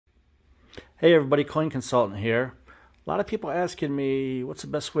Hey everybody, Coin Consultant here. A lot of people asking me what's the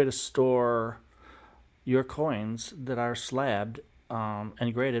best way to store your coins that are slabbed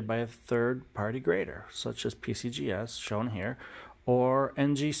and graded by a third-party grader, such as PCGS, shown here, or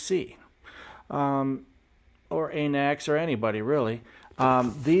NGC, or ANAX, or anybody really.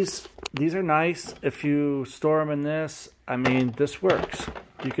 These are nice. If you store them in this, I mean, this works.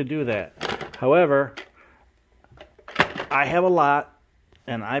 You could do that. However, I have a lot,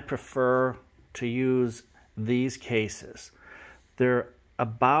 and I prefer to use these cases. They're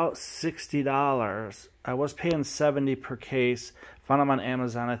about $60. I was paying $70 per case. Found them on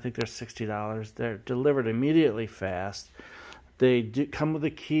Amazon. I think they're $60. They're delivered immediately fast. They do come with a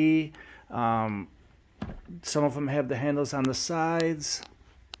key. Some of them have the handles on the sides.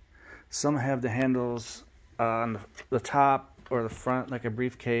 Some have the handles on the top or the front, like a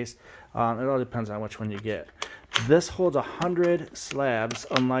briefcase. It all depends on which one you get. This holds 100 slabs,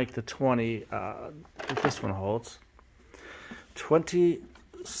 unlike the 20 this one holds. 20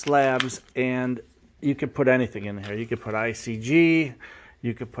 slabs, and you could put anything in here. You could put ICG,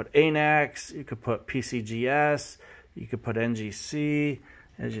 you could put ANAX, you could put PCGS, you could put NGC.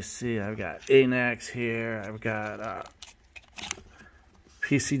 As you see, I've got ANAX here, I've got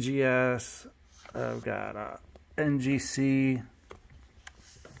PCGS, I've got NGC.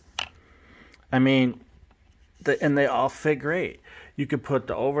 I mean, and they all fit great. You could put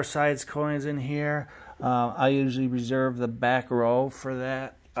the oversized coins in here. I usually reserve the back row for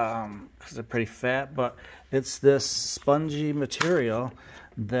that because they're pretty fat, but it's this spongy material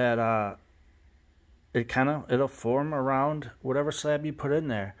that it'll form around whatever slab you put in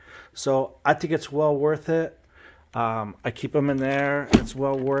there. So I think it's well worth it. I keep them in there. It's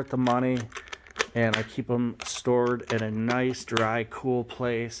well worth the money, and I keep them stored in a nice, dry, cool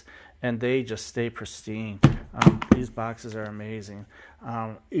place, and they just stay pristine. These boxes are amazing.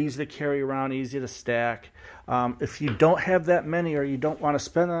 Easy to carry around, easy to stack. If you don't have that many or you don't want to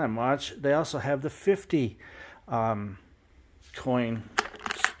spend that much, they also have the 50 coin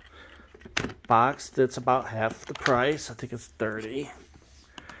box that's about half the price. I think it's 30,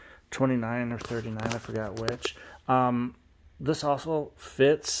 29 or 39, I forgot which. This also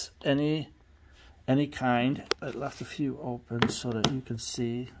fits any kind. I left a few open so that you can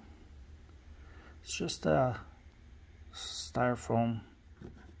see. It's just a styrofoam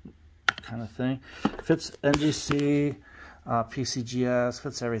kind of thing. Fits NGC, PCGS,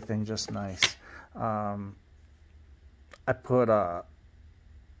 fits everything just nice. I put all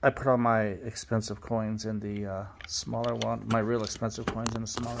my expensive coins in the smaller one, my real expensive coins in the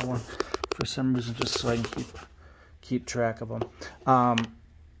smaller one, for some reason, just so I can keep track of them.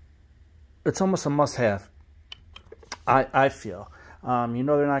 It's almost a must-have, I feel. You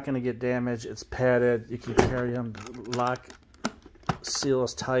know they're not going to get damaged. It's padded. You can carry them. Lock, seal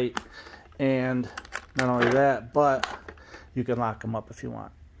is tight. And not only that, but you can lock them up if you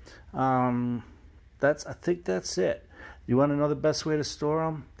want. I think that's it. You want to know the best way to store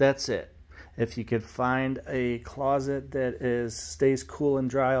them? That's it. If you could find a closet that stays cool and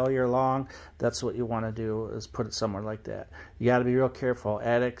dry all year long, that's what you want to do, is put it somewhere like that. You got to be real careful.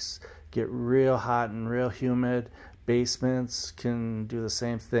 Attics get real hot and real humid. Basements can do the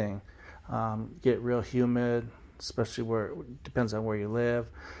same thing. Get real humid, especially where it depends on where you live.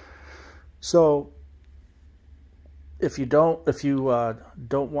 So if you don't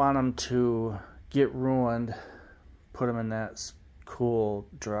want them to get ruined, put them in that cool,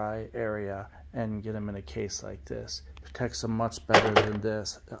 dry area and get them in a case like this. Protects them much better than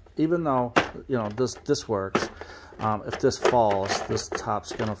this. Even though, you know, this works. If this falls, this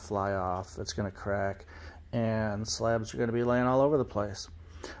top's gonna fly off. It's gonna crack, and slabs are going to be laying all over the place.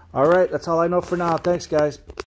 All right, that's all I know for now. Thanks, guys.